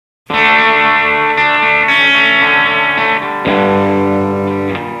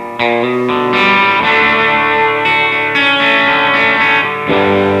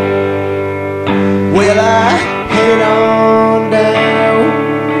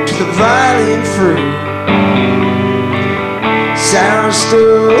the violent fruit. Sound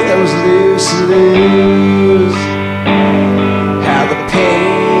stuff that was loose to lose. How the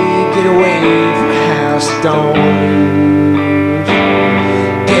pain get away from the house don't lose.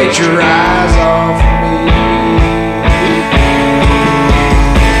 Get your eyes off me.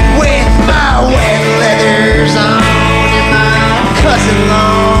 With my wet leathers on and my cousin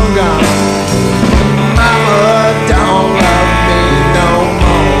long gone. Mama don't love me no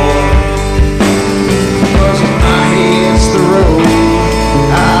more. 'Cause when my head's the road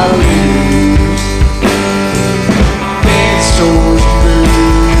I lose. Bed sores blue.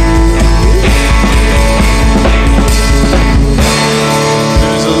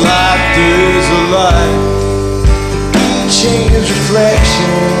 There's a light, there's a light. Change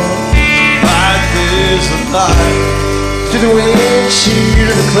reflection. Light, there's a light. Through the windshield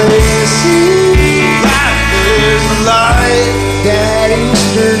of the classic. Light, there's a light. That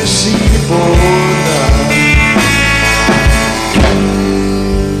eastern seaboard night.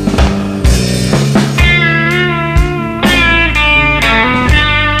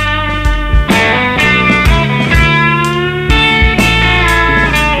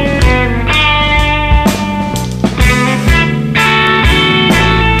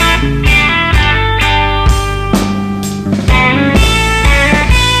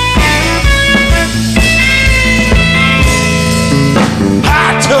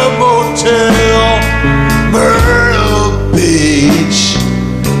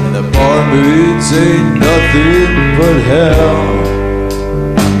 Barmaids ain't nothing but hell.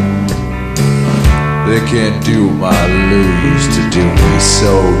 They can't do my lose to do me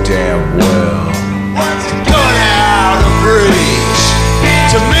so damn well. What's it going out of reach?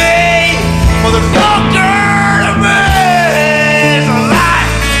 To me, motherfucker, to me. There's a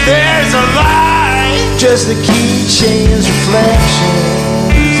light, there's a light. Just the key change reflection.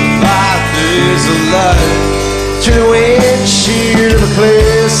 There's a light, there's a light. Through the windshield of a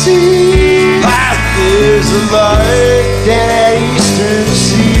classic. Light, there's a light.